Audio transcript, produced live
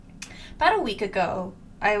About a week ago,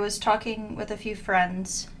 I was talking with a few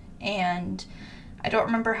friends, and I don't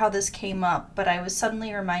remember how this came up, but I was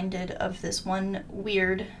suddenly reminded of this one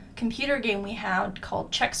weird computer game we had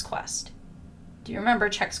called Chex Quest. Do you remember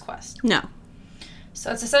Chex Quest? No.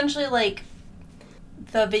 So it's essentially like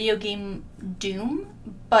the video game Doom,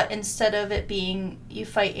 but instead of it being you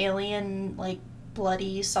fight alien, like,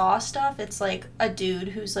 bloody saw stuff, it's like a dude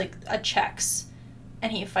who's like a Chex,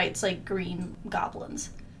 and he fights like green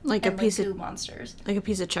goblins. Like and, a piece goo of monsters. Like a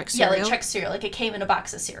piece of Chex cereal? Yeah, like Chex cereal. Like it came in a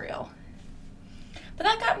box of cereal. But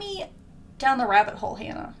that got me down the rabbit hole,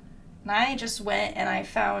 Hannah. And I just went and I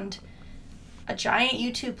found a giant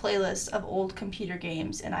YouTube playlist of old computer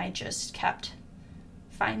games, and I just kept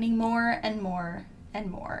finding more and more and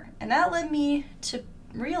more. And that led me to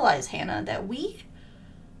realize, Hannah, that we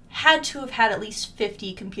had to have had at least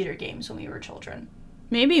 50 computer games when we were children.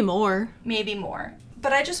 Maybe more. Maybe more.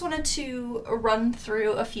 But I just wanted to run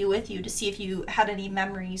through a few with you to see if you had any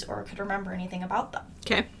memories or could remember anything about them.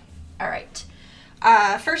 Okay. All right.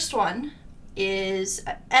 First one is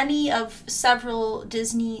any of several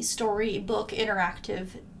Disney Storybook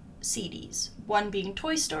interactive CDs. One being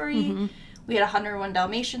Toy Story. Mm-hmm. We had a 101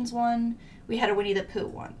 Dalmatians one. We had a Winnie the Pooh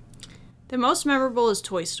one. The most memorable is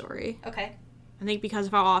Toy Story. Okay. I think because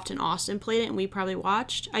of how often Austin played it and we probably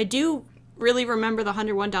watched. I do really remember the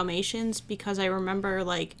 101 Dalmatians because I remember,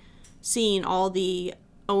 like, seeing all the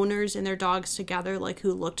owners and their dogs together, like,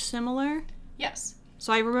 who looked similar. Yes.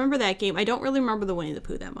 So I remember that game. I don't really remember the Winnie the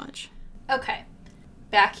Pooh that much. Okay.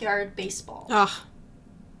 Backyard baseball. Ugh.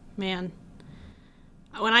 Man.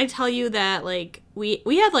 When I tell you that, like, we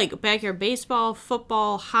had, like, backyard baseball,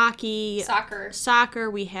 football, hockey. Soccer.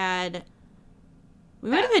 We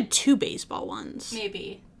might have had 2 baseball ones.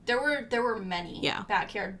 Maybe. There were many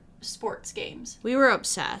backyard sports games. We were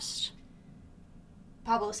obsessed.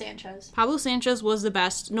 Pablo Sanchez. Pablo Sanchez was the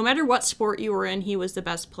best. No matter what sport you were in, he was the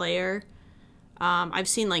best player. I've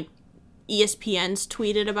seen, like, ESPN's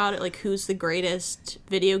tweeted about it, like, who's the greatest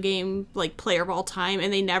video game, like, player of all time,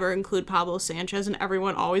 and they never include Pablo Sanchez, and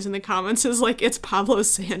everyone always in the comments is like, it's Pablo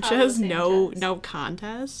Sanchez. No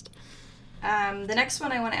contest. The next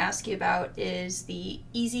one I want to ask you about is the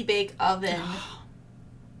Easy Bake Oven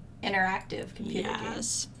interactive computer game.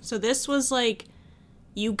 So this was like,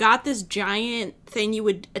 you got this giant thing you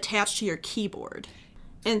would attach to your keyboard.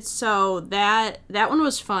 And so that one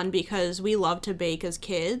was fun because we loved to bake as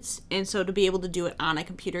kids, and so to be able to do it on a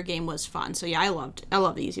computer game was fun. So yeah, I loved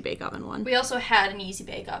the Easy Bake Oven one. We also had an Easy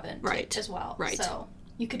Bake Oven as well. Right. So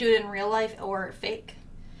you could do it in real life or fake.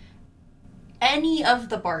 Any of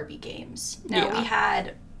the Barbie games. Now we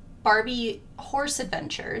had Barbie Horse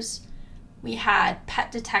Adventures. We had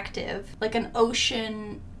Pet Detective, like an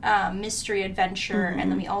ocean mystery adventure,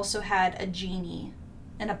 and then we also had a genie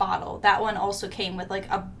in a bottle. That one also came with like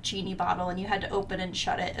a genie bottle, and you had to open and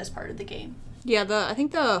shut it as part of the game. Yeah, I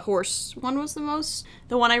think the horse one was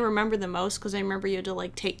the one I remember the most, because I remember you had to,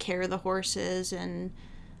 like, take care of the horses, and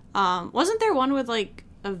wasn't there one with, like,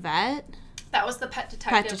 a vet? That was the Pet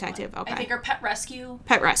Detective. Pet Detective, one. okay. I think, or Pet Rescue.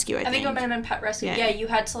 Pet Rescue, I think. I think it might have been Pet Rescue. Yeah, you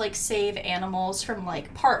had to, like, save animals from,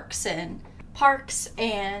 like, parks and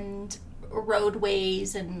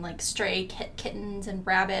roadways and, like, stray kittens and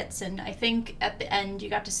rabbits, and I think at the end you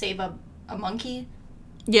got to save a monkey.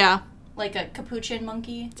 Yeah. Like a capuchin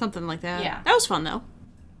monkey. Something like that. Yeah. That was fun, though.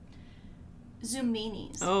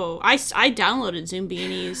 Zoombinis. Oh, I downloaded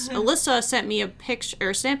Zoombinis. Alyssa sent me a picture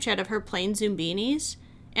or Snapchat of her playing Zoombinis,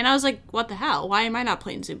 and I was like, what the hell? Why am I not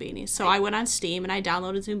playing Zoombinis? So I went on Steam and I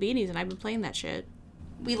downloaded Zoombinis, and I've been playing that shit.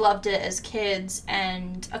 We loved it as kids,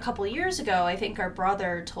 and a couple of years ago, I think our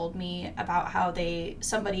brother told me about how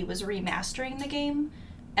somebody was remastering the game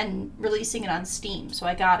and releasing it on Steam, so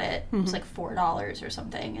I got it. It was like $4 or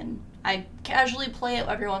something, and I casually play it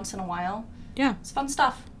every once in a while. Yeah. It's fun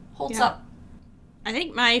stuff. Holds up. I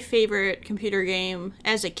think my favorite computer game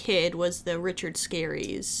as a kid was the Richard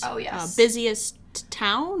Scarry's. Oh, yes. Busiest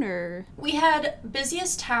Town, or? We had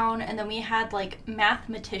Busiest Town, and then we had, like,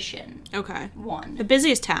 Mathematician. Okay. One. The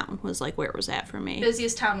Busiest Town was, like, where it was at for me.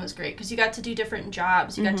 Busiest Town was great, because you got to do different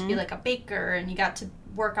jobs. You got to be, like, a baker, and you got to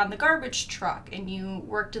work on the garbage truck, and you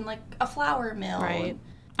worked in, like, a flour mill. Right.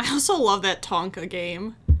 I also love that Tonka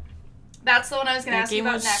game. That's the one I was going to ask you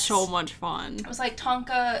about next. That game was so much fun. It was like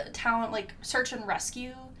Tonka Town, like, search and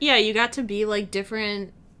rescue. Yeah, you got to be, like,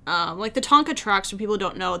 different, like, the Tonka trucks, for people who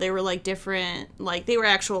don't know, they were, like, different, like, they were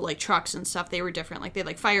actual, like, trucks and stuff. They were different. Like, they had,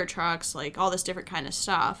 like, fire trucks, like, all this different kind of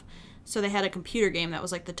stuff. So they had a computer game that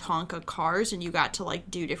was, like, the Tonka cars, and you got to,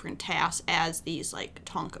 like, do different tasks as these, like,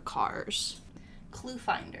 Tonka cars. Clue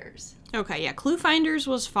Finders. Okay, yeah, Clue Finders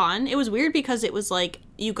was fun. It was weird because it was like,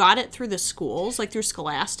 you got it through the schools, like through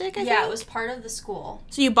Scholastic, I think? Yeah, it was part of the school.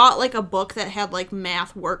 So you bought like a book that had like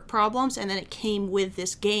math work problems, and then it came with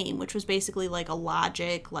this game, which was basically like a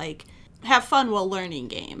logic, like, have fun while learning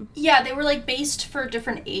game. Yeah, they were like based for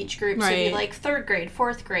different age groups. Right. It'd be like 3rd grade,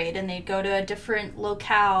 4th grade, and they'd go to a different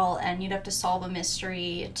locale, and you'd have to solve a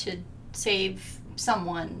mystery to save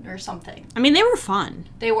someone or something. I mean, they were fun.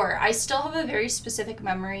 They were. I still have a very specific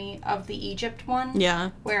memory of the Egypt one.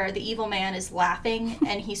 Yeah. Where the evil man is laughing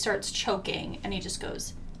and he starts choking and he just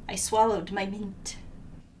goes, "I swallowed my mint."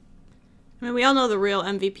 I mean, we all know the real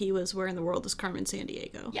MVP was Where in the World is Carmen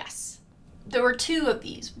Sandiego. Yes. There were 2 of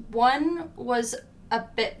these. One was a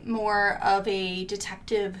bit more of a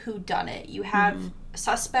detective whodunit. You have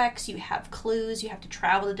suspects, you have clues, you have to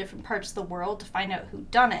travel to different parts of the world to find out who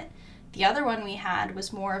done it. The other one we had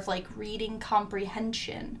was more of like reading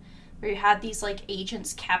comprehension, where you had these like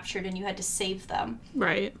agents captured and you had to save them.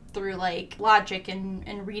 Right. Through like logic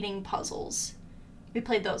and reading puzzles. We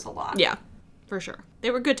played those a lot. Yeah, for sure.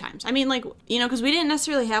 They were good times. I mean, like, you know, because we didn't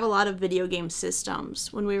necessarily have a lot of video game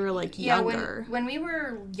systems when we were like younger. When we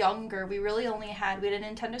were younger, we really only had, we had a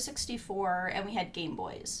Nintendo 64 and we had Game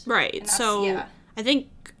Boys. Right. So I think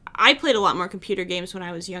I played a lot more computer games when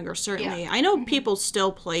I was younger, certainly. Yeah. I know people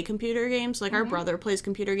still play computer games. Like, our brother plays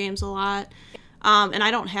computer games a lot. And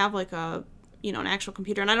I don't have, like, an actual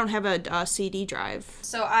computer. And I don't have a CD drive.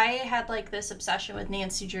 So I had, like, this obsession with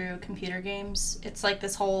Nancy Drew computer games. It's, like,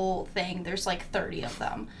 this whole thing. There's, like, 30 of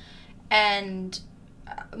them. And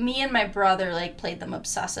me and my brother, like, played them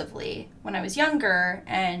obsessively when I was younger.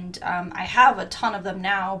 And I have a ton of them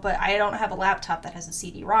now, but I don't have a laptop that has a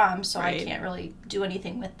CD-ROM, so I can't really do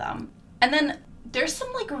anything with them. And then there's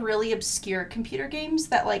some, like, really obscure computer games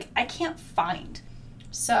that, like, I can't find.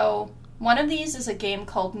 So one of these is a game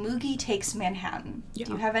called Moogie Takes Manhattan. Yeah.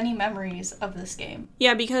 Do you have any memories of this game?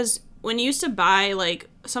 Yeah, because when you used to buy, like,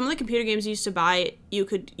 some of the computer games you used to buy, you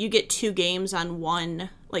get 2 games on one,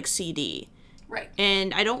 like, CD. Right.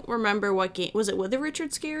 And I don't remember what game. Was it with the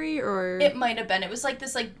Richard Scarry or? It might have been. It was like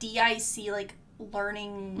this like DIC like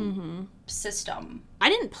learning system. I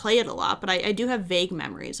didn't play it a lot, but I do have vague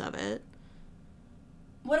memories of it.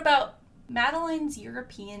 What about Madeline's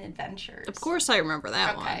European Adventures? Of course I remember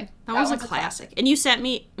that one. Okay. That was a classic. And you sent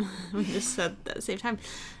me, we just said that at the same time,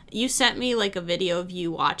 you sent me like a video of you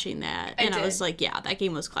watching that. And I was like, yeah, that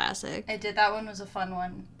game was classic. I did. That one was a fun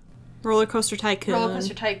one. Roller Coaster Tycoon. Roller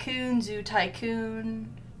Coaster Tycoon, Zoo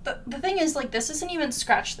Tycoon. The thing is, like, this isn't even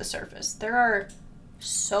scratched the surface. There are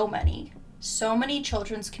so many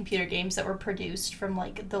children's computer games that were produced from,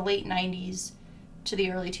 like, the late 90s to the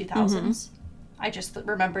early 2000s. I just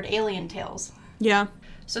remembered Alien Tales. Yeah.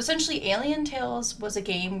 So essentially, Alien Tales was a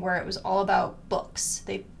game where it was all about books.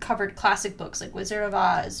 They covered classic books like Wizard of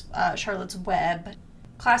Oz, Charlotte's Web,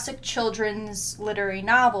 classic children's literary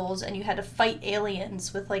novels, and you had to fight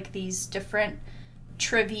aliens with, like, these different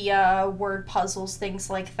trivia, word puzzles, things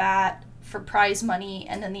like that, for prize money,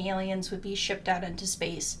 and then the aliens would be shipped out into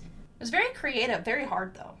space. It was very creative, very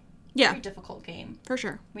hard, though. Yeah. Very difficult game. For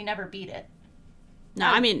sure. We never beat it. No,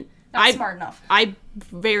 I mean, not smart enough. I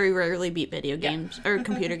very rarely beat video games, or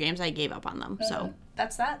computer games. I gave up on them, so.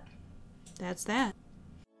 That's that. That's that.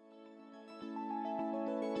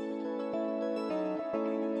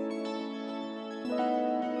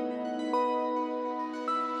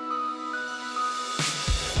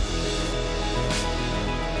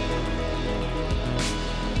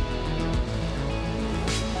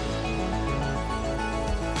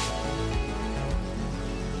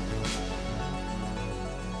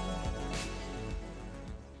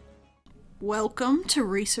 Welcome to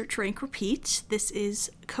Research Rank Repeat. This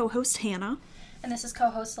is co-host Hannah. And this is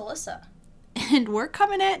co-host Alyssa. And we're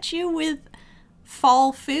coming at you with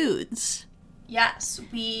fall foods. Yes,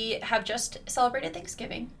 we have just celebrated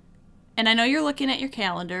Thanksgiving. And I know you're looking at your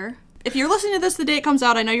calendar. If you're listening to this the day it comes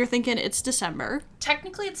out, I know you're thinking it's December.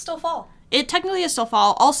 Technically, it's still fall. It technically is still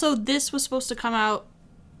fall. Also, this was supposed to come out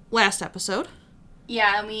last episode.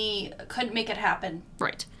 Yeah, and we couldn't make it happen.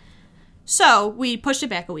 Right. So, we pushed it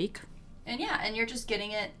back a week. And yeah, and you're just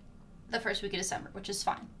getting it the first week of December, which is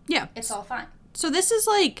fine. Yeah. It's all fine. So this is,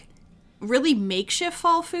 like, really makeshift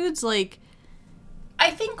fall foods, like...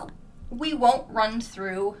 I think we won't run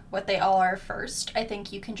through what they all are first. I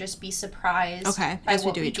think you can just be surprised by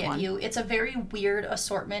what we get you. It's a very weird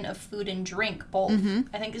assortment of food and drink, both. Mm-hmm.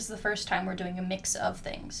 I think this is the first time we're doing a mix of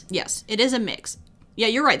things. Yes, it is a mix. Yeah,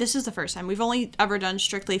 you're right. This is the first time. We've only ever done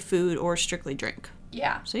strictly food or strictly drink.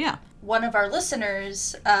 Yeah. So, yeah. One of our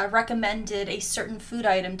listeners recommended a certain food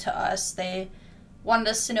item to us. They wanted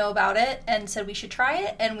us to know about it and said we should try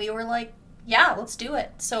it. And we were like, Yeah, let's do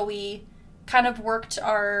it. So we kind of worked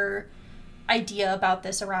our idea about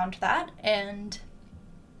this around that, and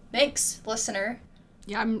thanks, listener.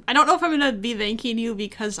 Yeah, I don't know if I'm going to be thanking you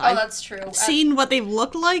because That's true. I've seen what they've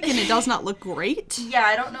looked like, and it does not look great. Yeah,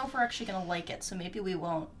 I don't know if we're actually going to like it, so maybe we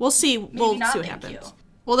won't. We'll see. We'll not, see what thank happens. you.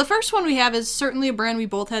 Well, the first one we have is certainly a brand we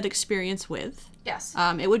both had experience with. Yes.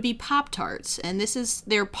 It would be Pop-Tarts, and this is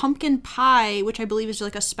their pumpkin pie, which I believe is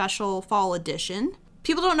like a special fall edition.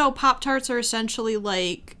 People don't know Pop-Tarts are essentially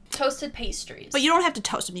like... toasted pastries. But you don't have to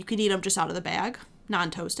toast them. You could eat them just out of the bag,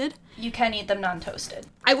 non-toasted. You can eat them non-toasted.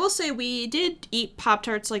 I will say we did eat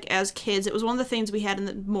Pop-Tarts like as kids. It was one of the things we had in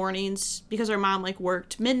the mornings because our mom like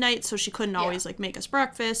worked midnight, so she couldn't always like make us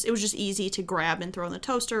breakfast. It was just easy to grab and throw in the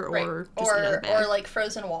toaster or just eat out of the bag. Or like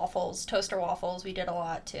frozen waffles, toaster waffles. We did a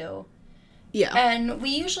lot too. Yeah. And we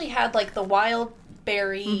usually had like the wild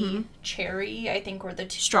berry, cherry, I think were the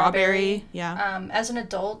two. Strawberry, yeah. As an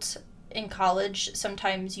adult in college,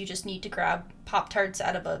 sometimes you just need to grab Pop-Tarts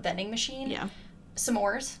out of a vending machine. Yeah.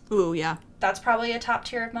 S'mores. Ooh, yeah. That's probably a top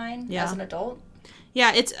tier of mine as an adult.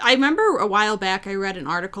 Yeah, I remember a while back I read an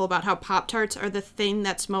article about how Pop-Tarts are the thing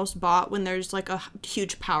that's most bought when there's like a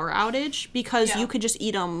huge power outage because you could just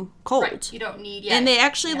eat them cold. Right. You don't need... And they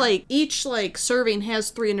actually like, each like serving has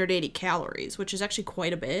 380 calories, which is actually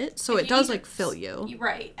quite a bit. So it does like fill you.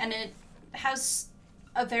 Right. And it has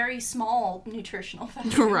a very small nutritional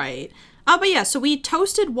value. Right. But yeah, so we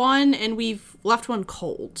toasted one and we've left one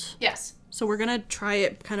cold. Yes. So we're going to try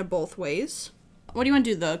it kind of both ways. What do you want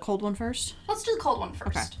to do, the cold one first? Let's do the cold one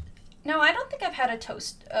first. Okay. No, I don't think I've had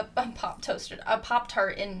a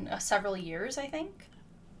Pop-Tart in several years, I think.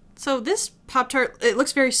 So this Pop-Tart, it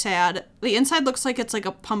looks very sad. The inside looks like it's like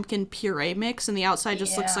a pumpkin puree mix, and the outside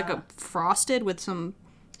just looks like a frosted with some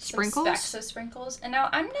sprinkles. Some specks of sprinkles. And now,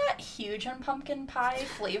 I'm not huge on pumpkin pie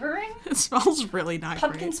flavoring. It smells really not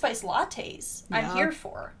Pumpkin great. spice lattes, I'm here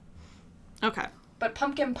for. Okay. But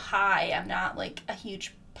pumpkin pie, I'm not like a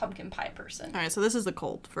huge pumpkin pie person. All right, so this is the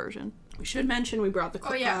cold version. We should mention we brought the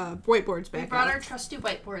yeah. whiteboards back. We brought our trusty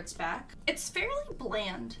whiteboards back. It's fairly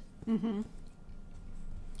bland. Mm-hmm.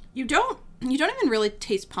 You don't even really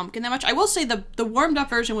taste pumpkin that much. I will say the warmed up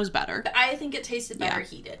version was better. I think it tasted better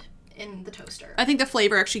heated in the toaster. I think the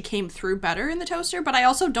flavor actually came through better in the toaster, but I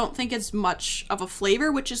also don't think it's much of a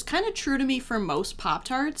flavor, which is kind of true to me for most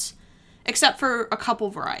Pop-Tarts, except for a couple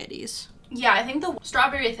varieties. Yeah, I think the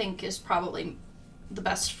strawberry, is probably the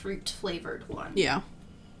best fruit flavored one. Yeah.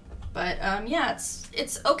 But yeah,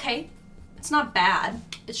 it's okay. It's not bad.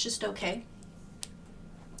 It's just okay,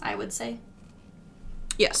 I would say.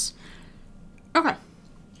 Yes. Okay.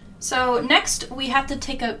 So next we have to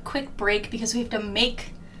take a quick break because we have to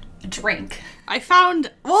make a drink.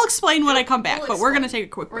 We'll explain when I come back, but we're going to take a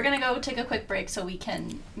quick break. We're going to go take a quick break so we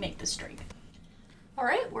can make this drink. All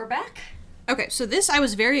right, we're back. Okay, so I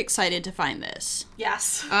was very excited to find this.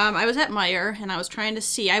 Yes. I was at Meijer, and I was trying to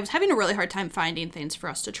see, I was having a really hard time finding things for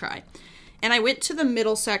us to try. And I went to the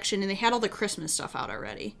middle section, and they had all the Christmas stuff out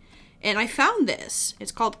already. And I found this.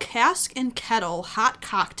 It's called Cask and Kettle Hot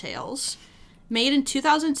Cocktails, made in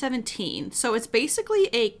 2017. So it's basically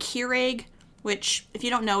a Keurig, which, if you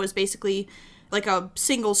don't know, is basically like a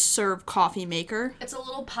single-serve coffee maker. It's a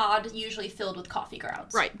little pod usually filled with coffee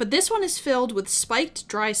grounds. Right, but this one is filled with spiked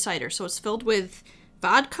dry cider. So it's filled with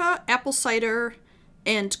vodka, apple cider,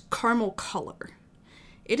 and caramel color.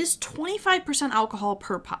 It is 25% alcohol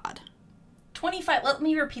per pod. 25, let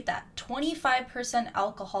me repeat that. 25%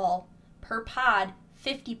 alcohol per pod,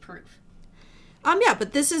 50 proof. Yeah,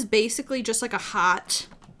 but this is basically just like a hot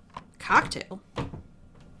cocktail.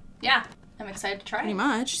 Yeah, I'm excited to try Pretty it.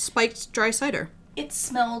 much. Spiked dry cider. It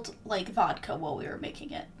smelled like vodka while we were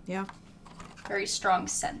making it. Yeah. Very strong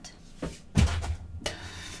scent.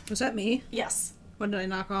 Was that me? Yes. What did I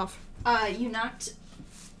knock off? You knocked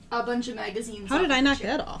a bunch of magazines How off did I the knock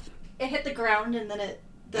chair. that off? It hit the ground and then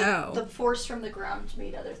Oh. the force from the ground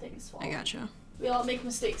made other things fall. I gotcha. We all make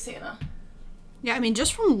mistakes, Hannah. Yeah, I mean,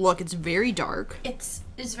 just from look, it's very dark. It's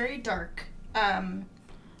very dark.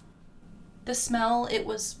 The smell, it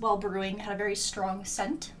was while brewing, had a very strong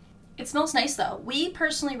scent. It smells nice though. We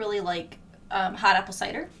personally really like hot apple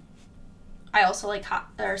cider. I also like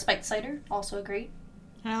spiked cider, also great.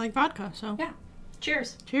 And I like vodka, so. Yeah.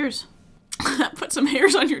 Cheers. Cheers. Put some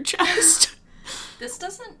hairs on your chest. This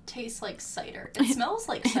doesn't taste like cider. It smells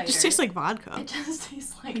like cider. It just tastes like vodka. It just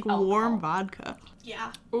tastes like Like warm alcohol. vodka.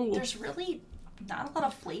 Yeah. Ooh. There's really not a lot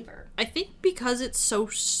of flavor. I think because it's so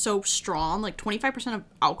strong, like 25% of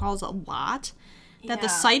alcohol is a lot, that the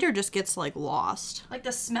Yeah. cider just gets like lost. Like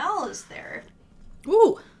the smell is there.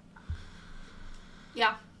 Ooh.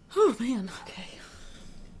 Yeah. Oh man. Okay.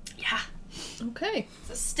 Yeah. Okay. It's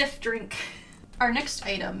a stiff drink. Our next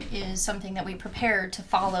item is something that we prepared to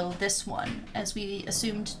follow this one, as we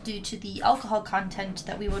assumed due to the alcohol content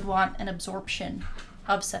that we would want an absorption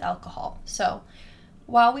of said alcohol. So,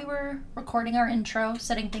 while we were recording our intro,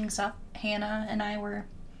 setting things up, Hannah and I were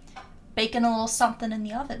baking a little something in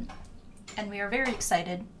the oven. And we are very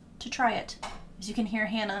excited to try it. As you can hear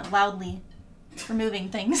Hannah loudly removing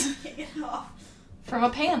things from a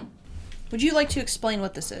pan. Would you like to explain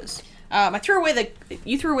what this is? You threw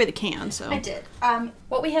away the can, so. I did.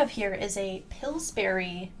 What we have here is a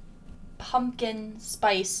Pillsbury pumpkin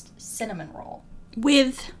spiced cinnamon roll.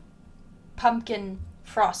 With? Pumpkin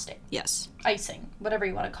frosting. Yes. Icing, whatever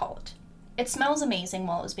you want to call it. It smells amazing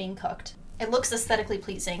while it was being cooked. It looks aesthetically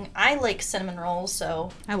pleasing. I like cinnamon rolls, so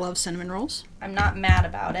I love cinnamon rolls. I'm not mad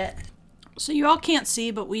about it. So you all can't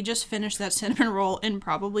see, but we just finished that cinnamon roll in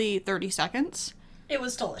probably 30 seconds. It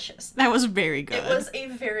was delicious. That was very good. It was a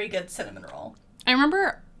very good cinnamon roll. I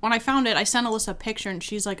remember when I found it, I sent Alyssa a picture, and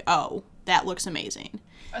she's like, oh, that looks amazing.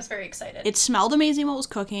 I was very excited. It smelled amazing while it was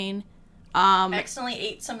cooking. I accidentally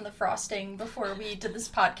ate some of the frosting before we did this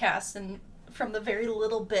podcast, and from the very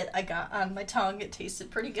little bit I got on my tongue, it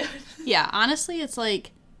tasted pretty good. Yeah, honestly, it's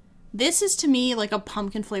like, this is to me like a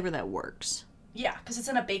pumpkin flavor that works. Yeah, because it's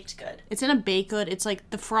in a baked good. It's in a baked good. It's like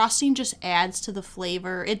the frosting just adds to the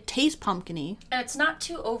flavor. It tastes pumpkin-y. And it's not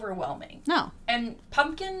too overwhelming. No. And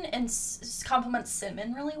pumpkin and complements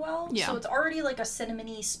cinnamon really well. Yeah. So it's already like a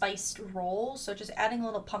cinnamony spiced roll. So just adding a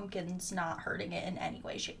little pumpkin's not hurting it in any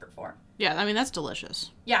way, shape, or form. Yeah, I mean, that's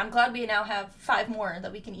delicious. Yeah, I'm glad we now have 5 more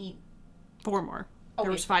that we can eat. 4 more. Oh,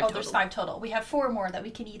 there was 5 total. There's 5 total. We have 4 more that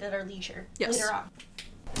we can eat at our leisure later on.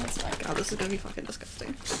 That's like, God, this is going to be fucking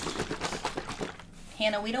disgusting.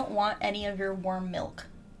 Hannah, we don't want any of your warm milk.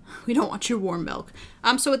 We don't want your warm milk.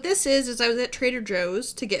 So what this is I was at Trader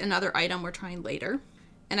Joe's to get another item we're trying later.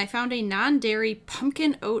 And I found a non-dairy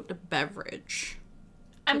pumpkin oat beverage.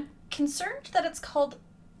 I'm concerned that it's called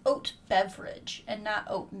oat beverage and not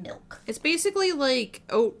oat milk. It's basically like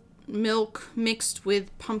oat milk mixed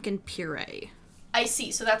with pumpkin puree. I see.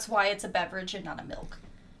 So that's why it's a beverage and not a milk.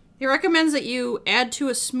 It recommends that you add to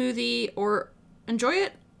a smoothie or enjoy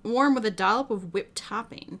it warm with a dollop of whipped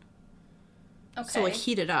topping. Okay. So, like,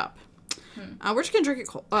 heat it up. We're just going to drink it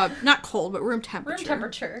cold. Not cold, but room temperature. Room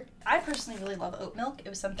temperature. I personally really love oat milk. It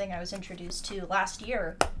was something I was introduced to last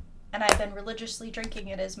year. And I've been religiously drinking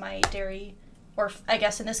it as my dairy, or I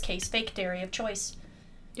guess in this case, fake dairy of choice.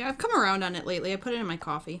 Yeah, I've come around on it lately. I put it in my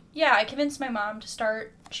coffee. Yeah, I convinced my mom to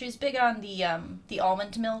start. She was big on the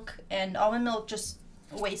almond milk. And almond milk just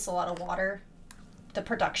wastes a lot of water. The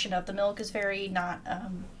production of the milk is very not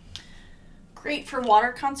great for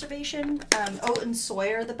water conservation. Oat and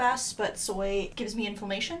soy are the best, but soy gives me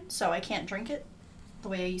inflammation, so I can't drink it the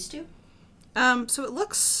way I used to. So it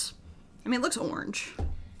looks orange.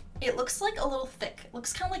 It looks like a little thick. It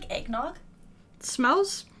looks kind of like eggnog. It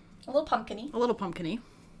smells A little pumpkin-y. a little pumpkin-y.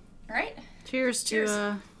 All right. Cheers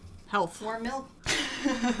to health. Warm milk.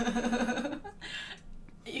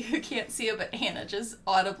 You can't see it, but Hannah just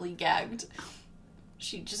audibly gagged.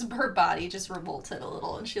 Her body just revolted a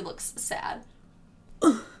little, and she looks sad.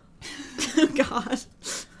 God.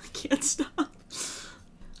 I can't stop.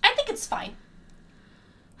 I think it's fine.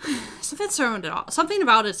 Something's throwing it off. Something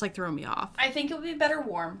about it's like throwing me off. I think it would be better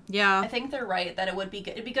warm. Yeah. I think they're right that it would be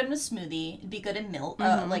good. It'd be good in a smoothie. It'd be good in milk,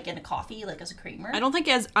 like in a coffee, like as a creamer. I don't think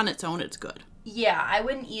as on its own it's good. Yeah, I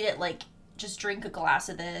wouldn't eat it like just drink a glass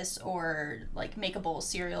of this or like make a bowl of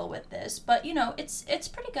cereal with this. But you know, it's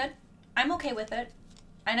pretty good. I'm okay with it.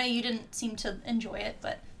 I know you didn't seem to enjoy it,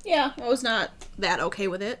 but Yeah, I was not that okay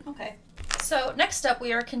with it. okay. So next up,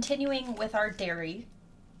 we are continuing with our dairy.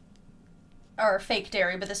 Or fake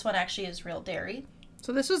dairy, but this one actually is real dairy.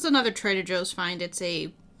 So this was another Trader Joe's find. It's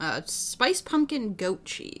a spiced pumpkin goat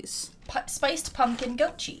cheese. Spiced pumpkin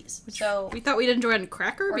goat cheese. So We thought we'd enjoy it on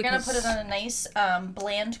cracker. we're going to put it on a nice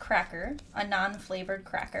bland cracker, a non-flavored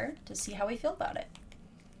cracker, to see how we feel about it.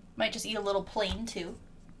 Might just eat a little plain, too.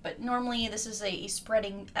 But normally this is a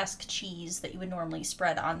spreading-esque cheese that you would normally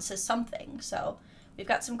spread onto something. So we've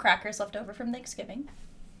got some crackers left over from Thanksgiving.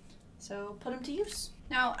 So put them to use.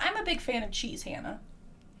 Now, I'm a big fan of cheese, Hannah.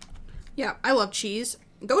 Yeah, I love cheese.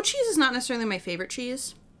 Goat cheese is not necessarily my favorite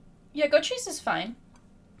cheese. Yeah, goat cheese is fine.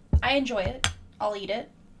 I enjoy it. I'll eat it.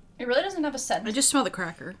 It really doesn't have a scent. I just smell the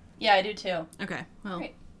cracker. Yeah, I do too. Okay, well.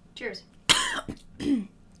 Great. Cheers.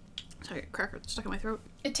 Sorry, cracker stuck in my throat.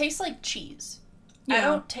 It tastes like cheese. Yeah. I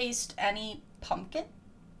don't taste any pumpkin.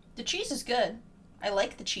 The cheese is good. I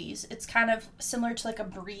like the cheese. It's kind of similar to like a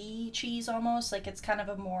brie cheese almost. Like it's kind of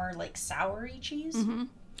a more like soury cheese. Mm-hmm.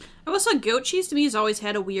 I will say goat cheese to me has always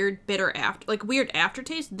had a weird weird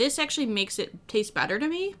aftertaste. This actually makes it taste better to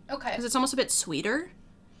me. Okay. Because it's almost a bit sweeter.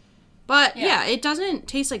 But yeah, it doesn't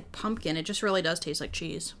taste like pumpkin. It just really does taste like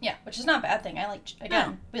cheese. Yeah, which is not a bad thing. I like,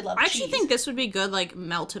 again, we love I cheese. actually think this would be good, like,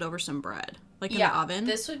 melted over some bread. Like, in the oven.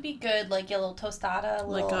 This would be good, like a little tostada.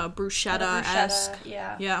 Like a bruschetta-esque.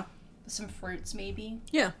 Yeah. Yeah. With some fruits, maybe.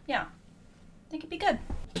 Yeah. Yeah. I think it'd be good.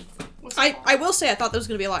 I will say I thought that was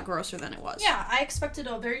going to be a lot grosser than it was. Yeah, I expected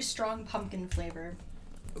a very strong pumpkin flavor.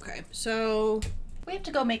 Okay, so... We have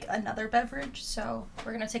to go make another beverage, so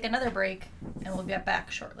we're going to take another break, and we'll get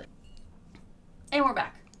back shortly. And we're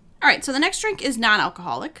back. All right, so the next drink is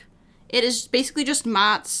non-alcoholic. It is basically just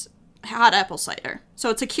Mott's hot apple cider. So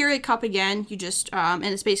it's a Keurig cup again. You just, and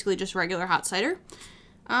it's basically just regular hot cider.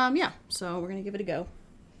 Yeah, so we're going to give it a go.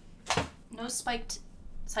 No spiked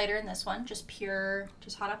cider in this one, just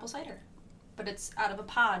hot apple cider. But it's out of a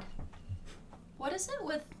pod. What is it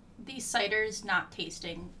with these ciders not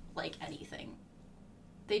tasting like anything?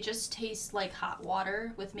 They just taste like hot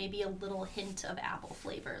water with maybe a little hint of apple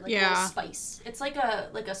flavor, like a little spice. It's like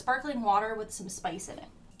a sparkling water with some spice in it.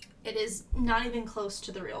 It is not even close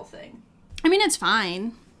to the real thing. I mean, it's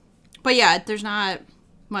fine. But yeah, there's not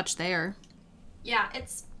much there. Yeah,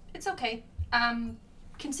 it's okay.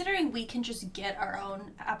 Considering we can just get our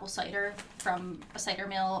own apple cider from a cider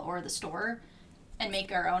mill or the store and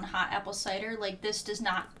make our own hot apple cider, like, this does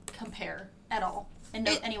not compare at all in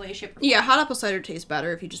any way, shape, or form. Yeah, hot apple cider tastes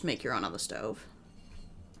better if you just make your own on the stove.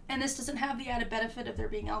 And this doesn't have the added benefit of there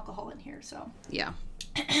being alcohol in here, so. Yeah.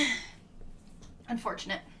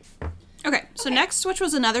 Unfortunate. Okay, so next, which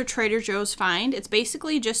was another Trader Joe's find. It's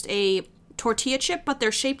basically just a tortilla chip, but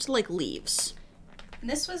they're shaped like leaves. And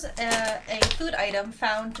this was a food item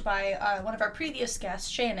found by one of our previous guests,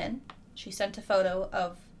 Shannon. She sent a photo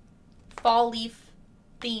of fall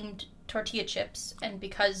leaf-themed tortilla chips, and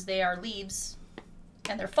because they are leaves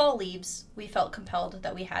and they're fall leaves, we felt compelled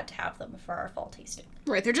that we had to have them for our fall tasting.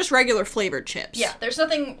 Right, they're just regular flavored chips. Yeah, there's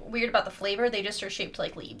nothing weird about the flavor. They just are shaped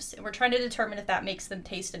like leaves. And we're trying to determine if that makes them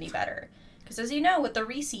taste any better. Because as you know, with the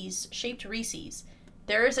Reese's, shaped Reese's,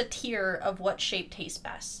 there is a tier of what shape tastes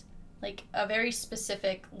best. Like, a very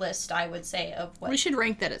specific list, I would say, of what... We should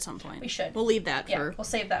rank that at some point. We should. We'll leave that for... we'll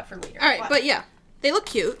save that for later. All right, but yeah, they look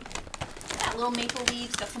cute. Yeah, little maple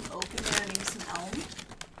leaves, got some oak in there, maybe some elm.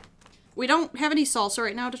 We don't have any salsa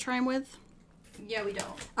right now to try them with. Yeah, we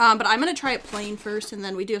don't. But I'm going to try it plain first, and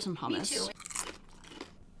then we do have some hummus. Me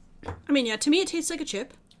too. I mean, yeah, to me it tastes like a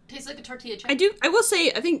chip. Tastes like a tortilla chip. I will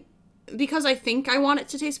say, I think, because I think I want it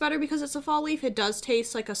to taste better because it's a fall leaf, it does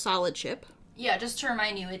taste like a solid chip. Yeah, just to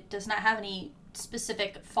remind you, it does not have any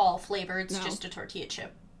specific fall flavor. It's just a tortilla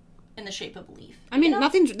chip in the shape of a leaf. I mean,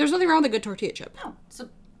 there's nothing wrong with a good tortilla chip. No, it's a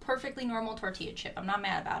perfectly normal tortilla chip. I'm not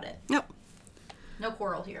mad about it. Nope. No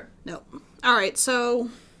quarrel here. Nope. All right, so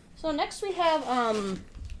next we have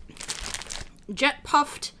jet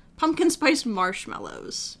puffed pumpkin spice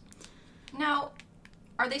marshmallows. Now,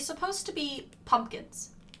 are they supposed to be pumpkins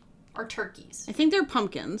or turkeys? I think they're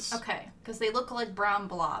pumpkins. Okay, because they look like brown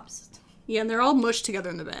blobs. Yeah, and they're all mushed together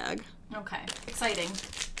in the bag. Okay, exciting.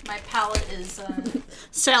 My palate is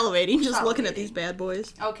salivating just looking at these bad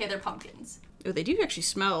boys. Okay, they're pumpkins. Oh, they do actually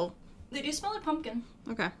smell. They do smell like pumpkin.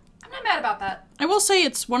 Okay. I'm not mad about that. I will say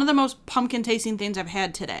it's one of the most pumpkin tasting things I've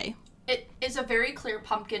had today. It is a very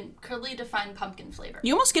clearly defined pumpkin flavor.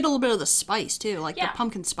 You almost get a little bit of the spice too, like the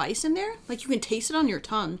pumpkin spice in there. Like you can taste it on your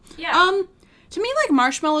tongue. Yeah. To me, like,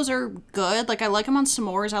 marshmallows are good. Like, I like them on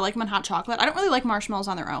s'mores. I like them on hot chocolate. I don't really like marshmallows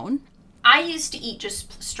on their own. I used to eat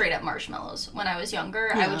just straight up marshmallows when I was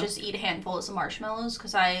younger. Yeah. I would just eat handfuls of marshmallows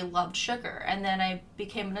because I loved sugar. And then I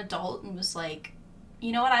became an adult and was like,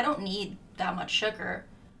 you know what? I don't need that much sugar.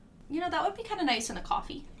 You know, that would be kind of nice in a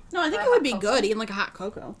coffee. No, I think it would be good eating like a hot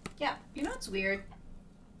cocoa. Yeah. You know what's weird?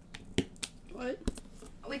 What?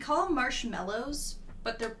 We call them marshmallows,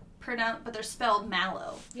 but they're spelled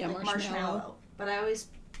mallow. Yeah, like marshmallow. But I always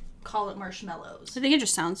call it marshmallows. I think it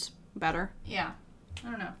just sounds better. Yeah. I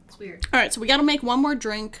don't know. It's weird. All right, so we got to make one more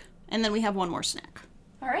drink, and then we have one more snack.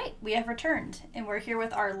 All right, we have returned, and we're here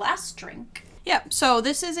with our last drink. Yeah, so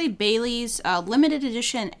this is a Bailey's limited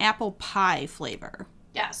edition apple pie flavor.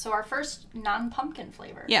 Yeah, so our first non-pumpkin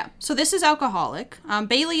flavor. Yeah, so this is alcoholic.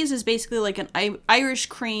 Bailey's is basically like an Irish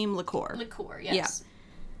cream liqueur. Liqueur, yes.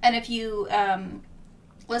 Yeah. And if you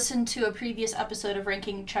listened to a previous episode of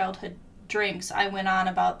Ranking Childhood Drinks, I went on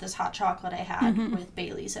about this hot chocolate I had with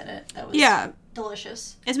Bailey's in it. That was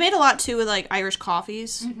delicious. It's made a lot too with like Irish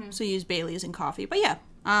coffees, so you use Bailey's in coffee. But yeah,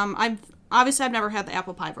 I've never had the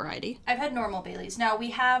apple pie variety. I've had normal Bailey's. Now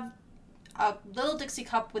we have a little Dixie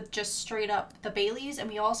cup with just straight up the Baileys, and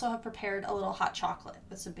we also have prepared a little hot chocolate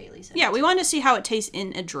with some Baileys in it. Yeah, we wanted to see how it tastes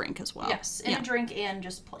in a drink as well. Yes, in a drink and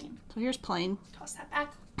just plain. So here's plain. Toss that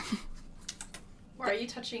back. Why are you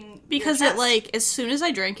touching Because your it, chest? like, as soon as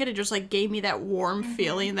I drank it, it just, like, gave me that warm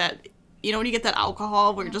feeling that, you know, when you get that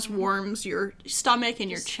alcohol where it just warms your stomach and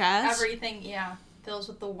your chest. Everything, yeah, fills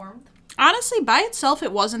with the warmth. Honestly, by itself,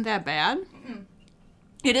 it wasn't that bad. Mm-mm.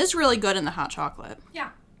 It is really good in the hot chocolate. Yeah.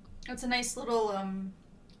 It's a nice little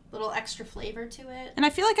extra flavor to it. And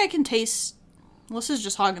I feel like I can taste... Melissa's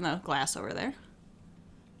just hogging the glass over there.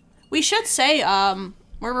 We should say,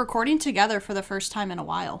 we're recording together for the first time in a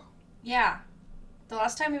while. Yeah. The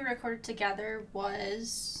last time we recorded together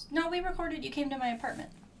was... No, you came to my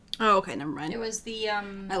apartment. Oh, okay, never mind. It was the,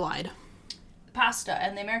 I lied. Pasta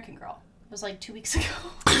and the American Girl. It was like 2 weeks ago.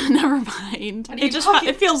 Never mind.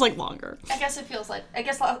 It feels like longer. I guess it feels like... I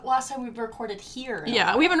guess last time we recorded here.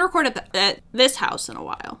 Yeah, we haven't recorded at this house in a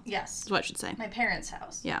while. Yes. That's what I should say. My parents'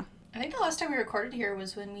 house. Yeah. I think the last time we recorded here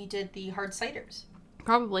was when we did the hard ciders.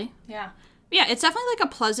 Probably. Yeah. Yeah, it's definitely like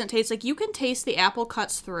a pleasant taste. Like, you can taste the apple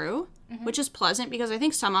cuts through, which is pleasant because I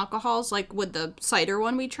think some alcohols, like with the cider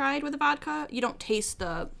one we tried with the vodka, you don't taste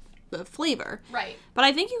the flavor. Right. But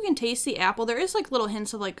I think you can taste the apple. There is like little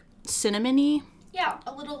hints of like cinnamony. Yeah,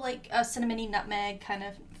 a little like a cinnamony nutmeg kind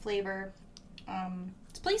of flavor.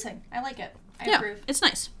 It's pleasing. I like it. I approve. It's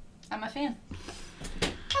nice. I'm a fan.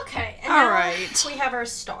 Okay. And All now right. we have our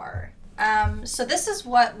star. So this is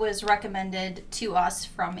what was recommended to us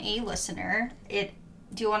from a listener. Do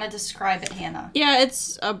you want to describe it, Hannah? Yeah,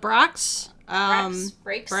 it's a Brax. Brax.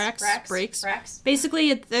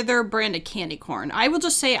 Basically, they're a brand of candy corn. I will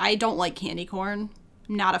just say I don't like candy corn.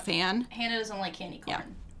 Not a fan. Hannah doesn't like candy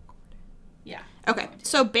corn. Yeah. Okay,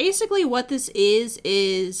 so basically what this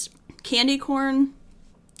is candy corn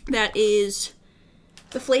that is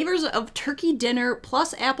the flavors of turkey dinner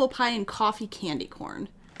plus apple pie and coffee candy corn.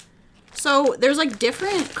 So there's like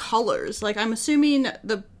different colors. Like I'm assuming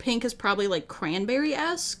the pink is probably like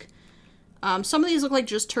cranberry-esque. Some of these look like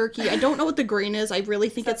just turkey. I don't know what the green is. I really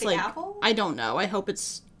think it's like apple? I don't know. I hope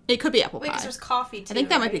it could be apple pie. Because there's coffee too. I think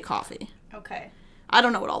that might right? be coffee. Okay. I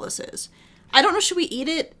don't know what all this is. I don't know, should we eat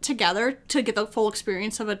it together to get the full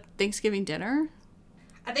experience of a Thanksgiving dinner?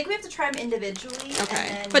 I think we have to try them individually. Okay.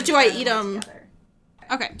 And then But do I try eat all them? together.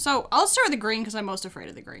 Okay, so I'll start with the green because I'm most afraid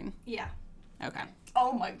of the green. Yeah. Okay.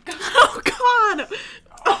 Oh my god. Oh god!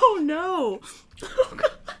 Oh no! Oh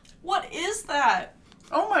god. What is that?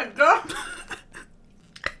 Oh my god.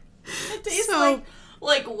 It tastes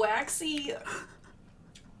like waxy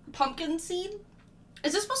pumpkin seed.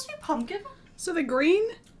 Is this supposed to be pumpkin? So the green?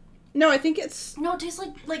 No, I think it's... No, it tastes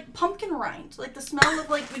like pumpkin rind. Like the smell of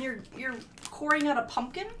like when you're coring out a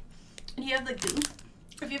pumpkin and you have the goo.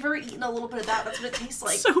 If you've ever eaten a little bit of that, that's what it tastes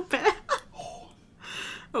like. so bad.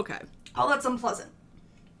 Okay. Oh, that's unpleasant.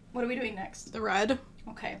 What are we doing next? The red.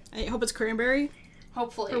 Okay. I hope it's cranberry.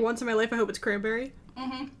 Hopefully. For once in my life, I hope it's cranberry.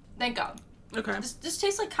 Mm-hmm. Thank God. Okay. This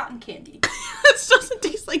tastes like cotton candy. This doesn't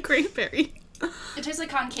taste like cranberry. It tastes like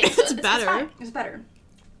cotton candy. It's better. Fine. It's better.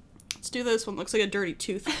 Let's do this one. Looks like a dirty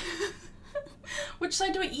tooth. Which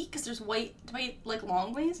side do I eat? Because there's white. Do I eat like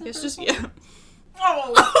long ways? It's just, yeah.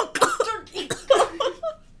 Oh, turkey.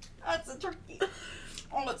 That's a turkey.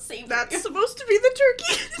 Oh, let's save That's supposed to be the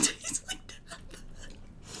turkey. It tastes like that.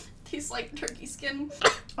 Tastes like turkey skin.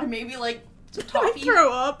 Or maybe like some I toffee.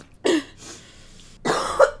 throw up.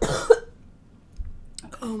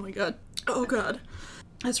 Oh my god. Oh god.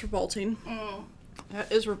 That's revolting.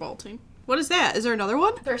 That is revolting. What is that? Is there another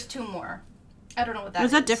one? There's two more. I don't know what that is.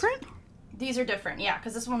 Was that different? These are different, yeah,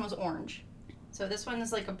 because this one was orange. So this one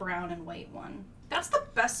is like a brown and white one. That's the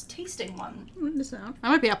best tasting one. What is that? That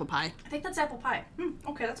might be apple pie. I think that's apple pie.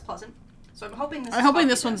 Okay, that's pleasant. So I'm hoping this. I'm hoping coffee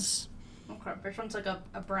this then. one's... Okay, this one's like a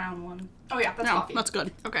brown one. Oh yeah, that's No, coffee. that's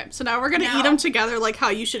good. Okay, so now we're gonna eat them together like how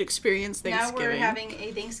you should experience Thanksgiving. Now we're having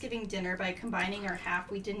a Thanksgiving dinner by combining our half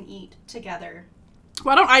we didn't eat together.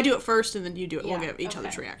 Why don't I do it first and then you do it? Yeah, We'll give each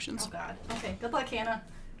other's okay. reactions. Oh god. Okay, good luck, Hannah.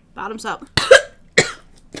 Bottoms up.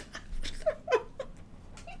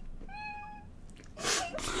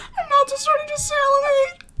 My mouth just started to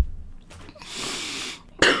salivate.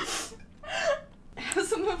 Have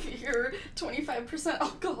some of your 25%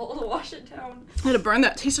 alcohol to wash it down. I had to burn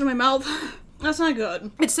that taste in my mouth. That's not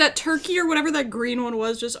good. It's that turkey or whatever that green one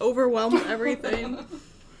was just overwhelmed everything.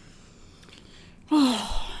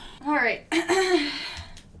 Alright.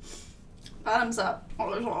 Bottoms up.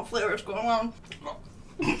 Oh, there's a lot of flavors going on.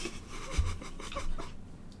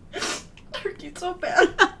 Turkey's so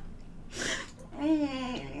bad.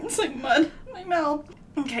 It's like mud in my mouth.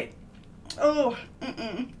 Okay. Oh.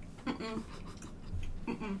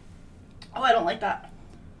 Oh, I don't like that.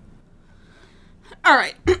 All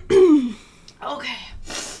right. Okay.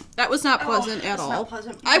 That was not pleasant at all. Not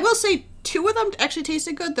pleasant. I will say 2 of them actually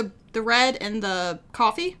tasted good. The red and the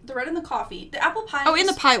coffee. The red and the coffee. The apple pie. Oh, and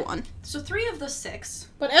the pie one. So 3 of the 6.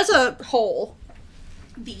 But as a whole.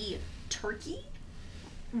 The turkey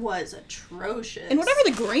was atrocious. And whatever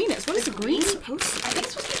the green is. What is the green supposed to be? I think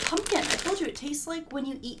it's supposed to be pumpkin. I told you, it tastes like when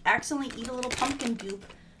you accidentally eat a little pumpkin goop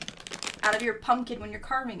out of your pumpkin when you're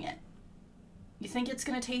carving it. You think it's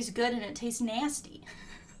going to taste good and it tastes nasty.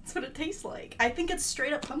 That's what it tastes like. I think it's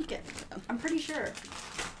straight up pumpkin. I'm pretty sure.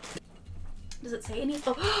 Does it say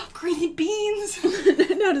anything? Oh, green beans!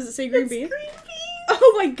 No, does it say green beans? Green beans!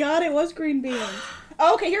 Oh my god, it was green beans.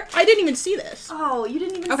 Oh, okay, here. I didn't even see this. Oh, you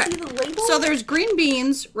didn't even see the label? So there's green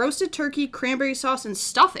beans, roasted turkey, cranberry sauce, and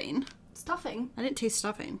stuffing. Stuffing? I didn't taste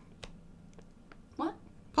stuffing. What?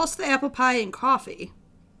 Plus the apple pie and coffee.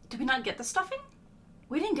 Did we not get the stuffing?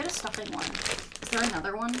 We didn't get a stuffing one. Is there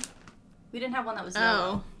another one? We didn't have one that was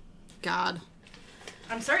yellow. Oh, God.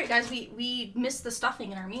 I'm sorry, guys. We missed the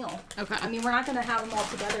stuffing in our meal. Okay. I mean, we're not going to have them all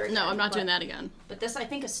together again. No, I'm not doing that again. But this, I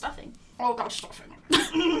think, is stuffing. Oh, God, stuffing.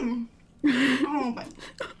 Oh, my.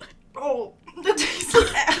 Oh, that tastes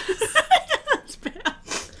like ass. That's bad.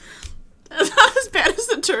 That's not as bad as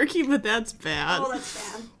the turkey, but that's bad. Oh,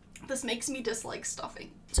 that's bad. This makes me dislike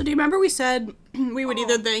stuffing. So do you remember we said we would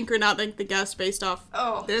either thank or not thank the guest based off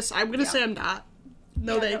this? I'm going to say I'm not.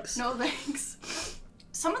 No thanks. No thanks.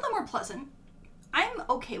 Some of them were pleasant. I'm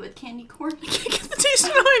okay with candy corn. I can't get the taste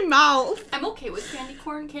out of my mouth. I'm okay with candy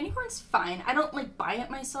corn. Candy corn's fine. I don't, buy it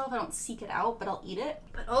myself. I don't seek it out, but I'll eat it.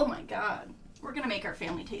 But, oh my god. We're gonna make our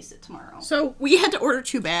family taste it tomorrow. So, we had to order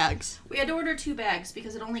 2 bags. We had to order 2 bags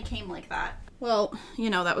because it only came like that. Well,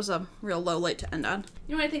 that was a real low light to end on.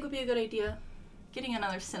 You know what I think would be a good idea? Getting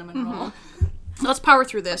another cinnamon roll. Let's power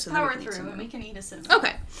through this. Power through and we can eat a cinnamon roll.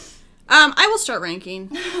 Okay. I will start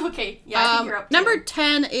ranking. Okay, yeah, I think you're up to number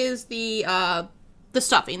 10 is the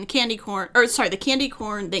stuffing, the candy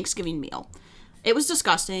corn Thanksgiving meal. It was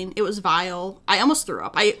disgusting. It was vile. I almost threw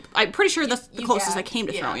up. I'm pretty sure that's the closest I came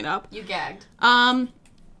to throwing up. You gagged.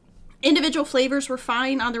 Individual flavors were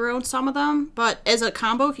fine on their own, some of them, but as a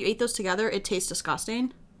combo, if you ate those together, it tastes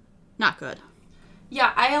disgusting. Not good.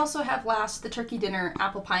 Yeah, I also have last the turkey dinner,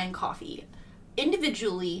 apple pie, and coffee.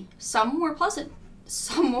 Individually, some were pleasant.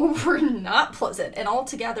 Some were not pleasant, and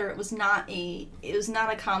altogether it was not a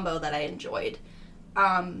combo that I enjoyed.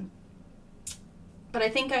 But I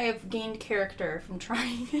think I have gained character from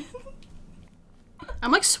trying it.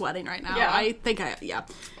 I'm sweating right now. Yeah. I think yeah.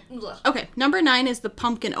 Ugh. Okay, number 9 is the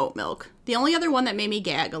pumpkin oat milk. The only other one that made me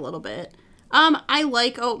gag a little bit. I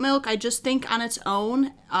like oat milk. I just think on its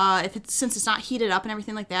own, since it's not heated up and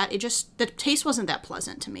everything like that, the taste wasn't that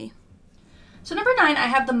pleasant to me. So number 9, I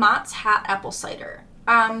have the Mott's Hat apple cider.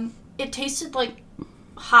 It tasted like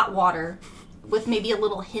hot water with maybe a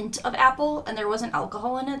little hint of apple, and there wasn't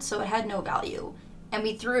alcohol in it, so it had no value. And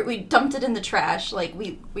we dumped it in the trash,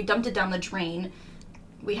 we dumped it down the drain.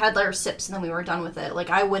 We had our sips and then we were done with it.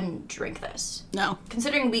 I wouldn't drink this. No.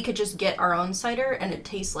 Considering we could just get our own cider and it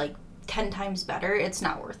tastes 10 times better, it's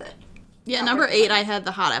not worth it. Yeah, number 8, I had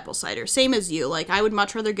the hot apple cider. Same as you. I would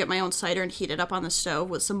much rather get my own cider and heat it up on the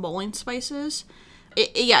stove with some bowling spices.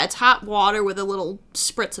 It's hot water with a little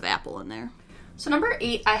spritz of apple in there. So number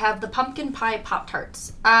 8, I have the pumpkin pie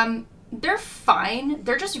Pop-Tarts. They're fine.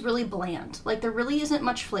 They're just really bland. There really isn't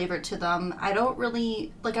much flavor to them. I don't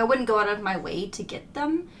really, I wouldn't go out of my way to get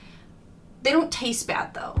them. They don't taste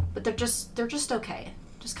bad, though. But they're just okay.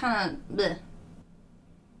 Just kind of bleh.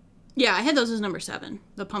 Yeah, I had those as number 7,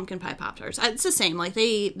 the pumpkin pie Pop-Tarts. It's the same.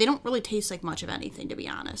 They don't really taste like much of anything, to be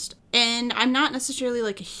honest. And I'm not necessarily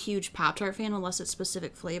a huge Pop-Tart fan unless it's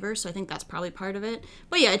specific flavors, so I think that's probably part of it.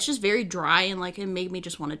 But yeah, it's just very dry and it made me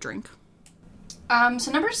just want to drink.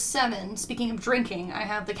 So number 7, speaking of drinking, I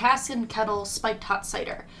have the Cask and Kettle Spiked Hot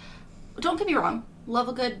Cider. Don't get me wrong, love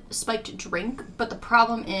a good spiked drink, but the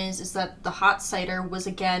problem is that the hot cider was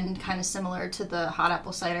again kind of similar to the hot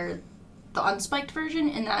apple cider, the unspiked version,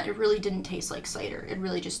 in that it really didn't taste like cider. It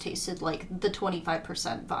really just tasted like the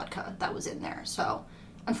 25% vodka that was in there. So,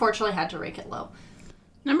 unfortunately, I had to rake it low.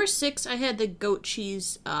 Number 6, I had the goat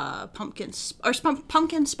cheese pumpkin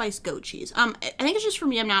spice goat cheese. I think it's just for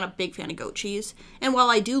me, I'm not a big fan of goat cheese. And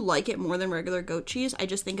while I do like it more than regular goat cheese, I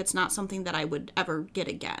just think it's not something that I would ever get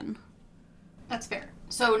again. That's fair.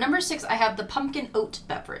 So number 6, I have the pumpkin oat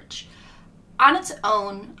beverage. On its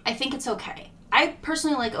own, I think it's okay. I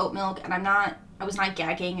personally like oat milk, and I was not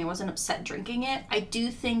gagging. I wasn't upset drinking it. I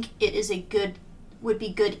do think it is would be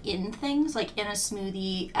good in things, in a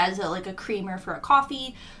smoothie, as a creamer for a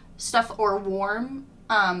coffee, stuff, or warm.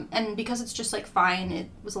 And because it's just, like, fine, it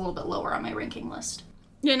was a little bit lower on my ranking list.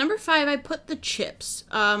 Yeah, number 5, I put the chips.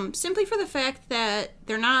 Simply for the fact that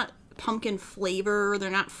they're not pumpkin flavor, they're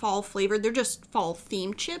not fall flavored, they're just fall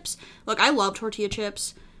themed chips. Look, I love tortilla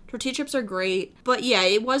chips. Tortilla chips are great. But yeah,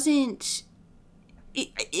 it wasn't...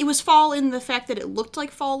 It was fall in the fact that it looked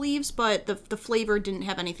like fall leaves, but the flavor didn't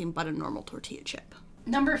have anything but a normal tortilla chip.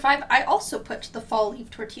 Number 5, I also put the fall leaf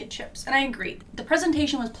tortilla chips, and I agree. The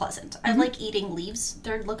presentation was pleasant. I like eating leaves.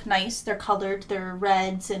 They look nice. They're colored. They're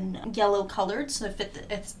reds and yellow colored, so they fit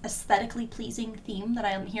the aesthetically pleasing theme that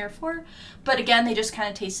I'm here for. But again, they just kind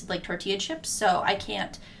of tasted like tortilla chips, so I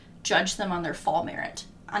can't judge them on their fall merit.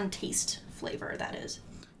 On taste flavor, that is.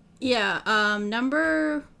 Yeah,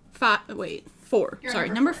 number 4. Sorry,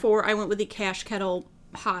 number 4, I went with the Cash Kettle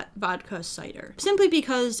hot vodka cider. Simply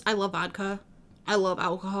because I love vodka. I love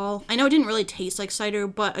alcohol. I know it didn't really taste like cider,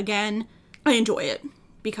 but again, I enjoy it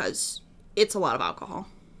because it's a lot of alcohol.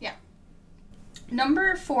 Yeah.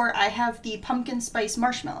 Number 4, I have the pumpkin spice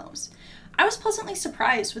marshmallows. I was pleasantly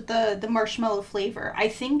surprised with the marshmallow flavor. I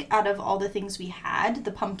think out of all the things we had,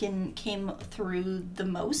 the pumpkin came through the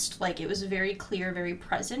most. Like, it was very clear, very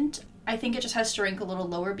present. I think it just has to rank a little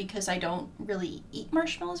lower because I don't really eat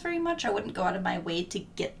marshmallows very much. I wouldn't go out of my way to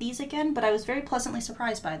get these again, but I was very pleasantly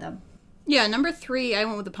surprised by them. Yeah, number 3, I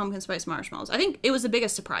went with the pumpkin spice marshmallows. I think it was the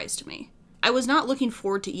biggest surprise to me. I was not looking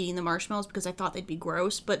forward to eating the marshmallows because I thought they'd be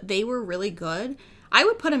gross, but they were really good. I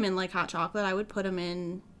would put them in, like, hot chocolate. I would put them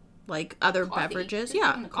in, like, other beverages.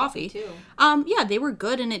 Yeah, coffee. Too. Yeah, they were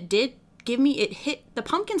good, and it did give me, the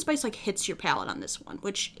pumpkin spice, like, hits your palate on this one,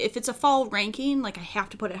 which, if it's a fall ranking, like, I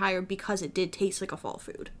have to put it higher because it did taste like a fall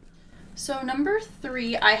food. So, number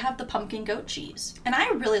 3, I have the pumpkin goat cheese. And I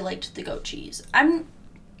really liked the goat cheese.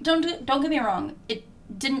 Don't get me wrong, it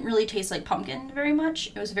didn't really taste like pumpkin very much.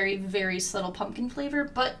 It was very, very subtle pumpkin flavor,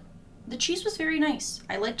 but the cheese was very nice.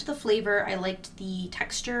 I liked the flavor, I liked the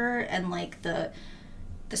texture, and, like, the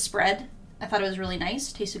spread. I thought it was really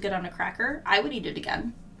nice. Tasted good on a cracker. I would eat it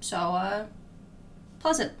again. So,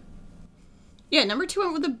 pleasant. Yeah, number 2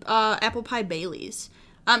 went with the apple pie Baileys.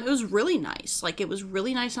 It was really nice. Like, it was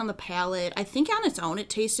really nice on the palate. I think on its own it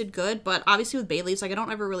tasted good, but obviously with Baileys, like, I don't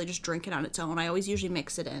ever really just drink it on its own. I always usually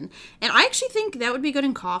mix it in. And I actually think that would be good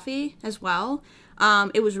in coffee as well.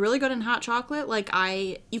 It was really good in hot chocolate. Like,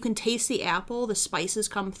 you can taste the apple, the spices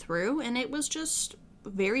come through, and it was just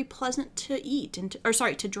very pleasant to eat,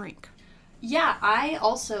 to drink. Yeah, I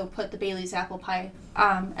also put the Bailey's apple pie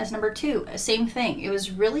as number 2. Same thing. It was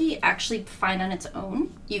really actually fine on its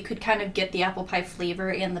own. You could kind of get the apple pie flavor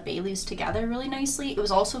and the Bailey's together really nicely. It was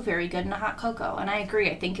also very good in a hot cocoa, and I agree.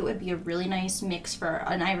 I think it would be a really nice mix for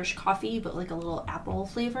an Irish coffee, but like a little apple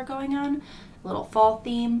flavor going on, a little fall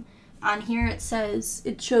theme. On here it shows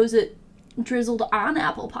it drizzled on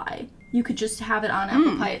apple pie. You could just have it on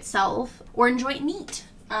apple pie itself or enjoy it neat,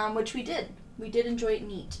 which we did. We did enjoy it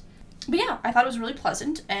neat. But yeah, I thought it was really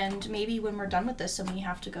pleasant, and maybe when we're done with this and we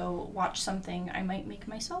have to go watch something, I might make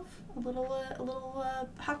myself a little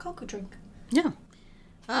hot cocoa drink. Yeah.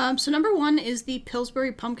 So number 1 is the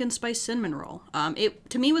Pillsbury Pumpkin Spice Cinnamon Roll. It,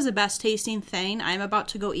 to me, was the best tasting thing. I'm about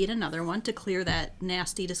to go eat another one to clear that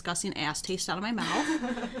nasty, disgusting ass taste out of my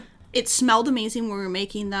mouth. It smelled amazing when we were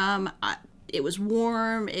making them. It was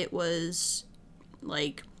warm. It was,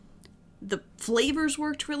 like... The flavors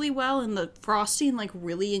worked really well, and the frosting, like,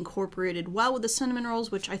 really incorporated well with the cinnamon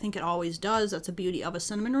rolls, which I think it always does. That's the beauty of a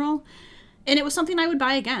cinnamon roll. And it was something I would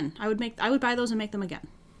buy again. I would buy those and make them again.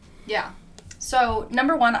 Yeah. So,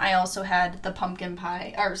 number 1, I also had the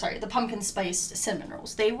pumpkin spiced cinnamon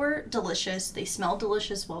rolls. They were delicious. They smelled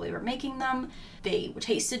delicious while we were making them. They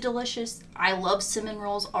tasted delicious. I love cinnamon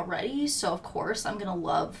rolls already, so of course I'm going to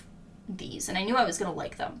love these, and I knew I was going to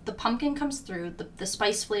like them. The pumpkin comes through, the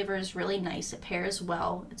spice flavor is really nice, it pairs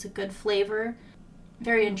well, it's a good flavor,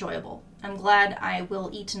 very enjoyable. I'm glad I will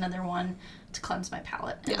eat another one to cleanse my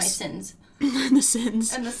palate and my sins. The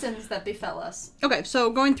sins. And the sins that befell us. Okay, so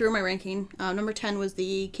going through my ranking, number 10 was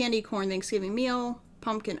the candy corn Thanksgiving meal,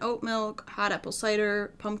 pumpkin oat milk, hot apple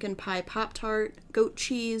cider, pumpkin pie Pop-Tart, goat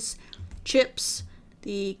cheese, chips,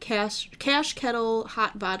 the Cash Kettle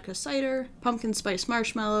hot vodka cider, pumpkin spice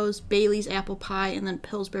marshmallows, Bailey's apple pie, and then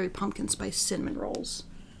Pillsbury pumpkin spice cinnamon rolls.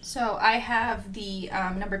 So I have the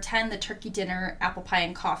number 10, the turkey dinner apple pie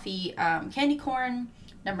and coffee candy corn.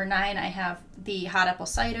 Number 9, I have the hot apple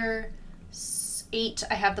cider. 8,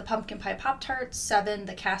 I have the pumpkin pie Pop-Tarts. 7,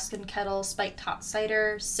 the Cask and Kettle spiked hot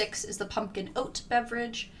cider. 6 is the pumpkin oat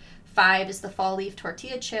beverage. 5 is the fall leaf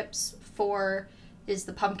tortilla chips. 4 is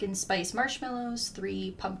the pumpkin spice marshmallows.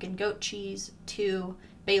 3, pumpkin goat cheese. 2,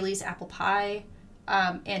 Bailey's apple pie.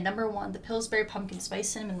 And number 1, the Pillsbury pumpkin spice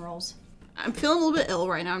cinnamon rolls. I'm feeling a little bit ill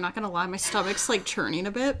right now. I'm not going to lie. My stomach's, like, churning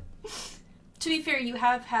a bit. To be fair, you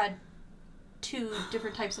have had 2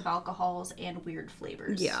 different types of alcohols and weird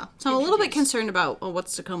flavors. Yeah. So I'm a little bit concerned about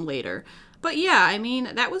what's to come later. But yeah, I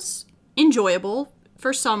mean, that was enjoyable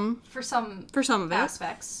for some of it.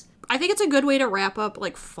 Aspects. I think it's a good way to wrap up,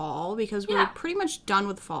 like, fall, because we're pretty much done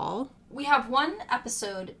with fall. We have one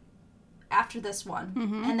episode after this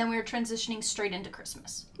one, and then we're transitioning straight into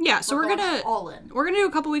Christmas. Yeah, so we're gonna all in. We're gonna do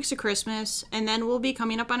a couple weeks of Christmas, and then we'll be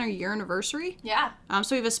coming up on our year anniversary. Yeah.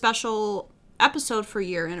 So we have a special episode for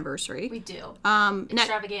year anniversary. We do.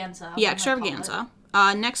 Extravaganza. Extravaganza.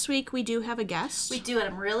 Next week we do have a guest. We do, and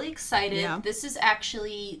I'm really excited. Yeah. This is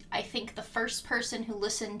actually, I think, the first person who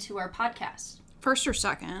listened to our podcast. First or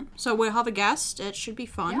second. So we'll have a guest. It should be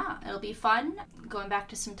fun. Yeah, it'll be fun. Going back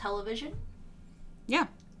to some television. Yeah.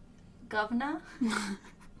 Governor.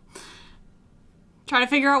 Trying to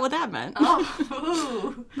figure out what that meant.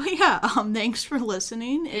 Oh. But yeah, thanks for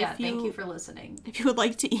listening. Thank you for listening. If you would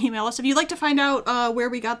like to email us, if you'd like to find out where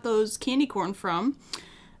we got those candy corn from,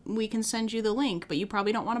 we can send you the link, but you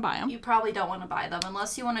probably don't want to buy them. You probably don't want to buy them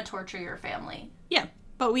unless you want to torture your family. Yeah,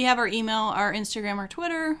 but we have our email, our Instagram, our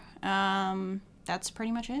Twitter. That's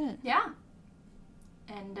pretty much it. Yeah.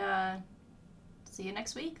 And see you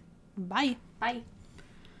next week. Bye. Bye.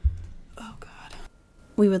 Oh, God.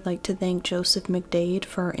 We would like to thank Joseph McDade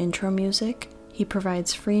for our intro music. He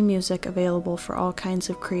provides free music available for all kinds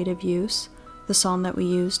of creative use. The song that we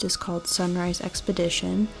used is called Sunrise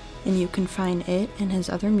Expedition, and you can find it and his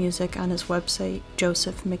other music on his website,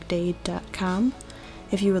 josephmcdade.com.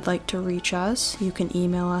 If you would like to reach us, you can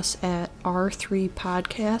email us at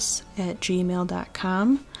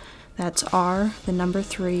r3podcasts@gmail.com. That's R, the number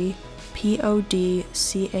 3,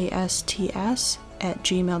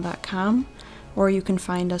 podcasts@gmail.com. Or you can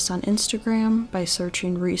find us on Instagram by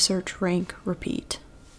searching Research Rank Repeat.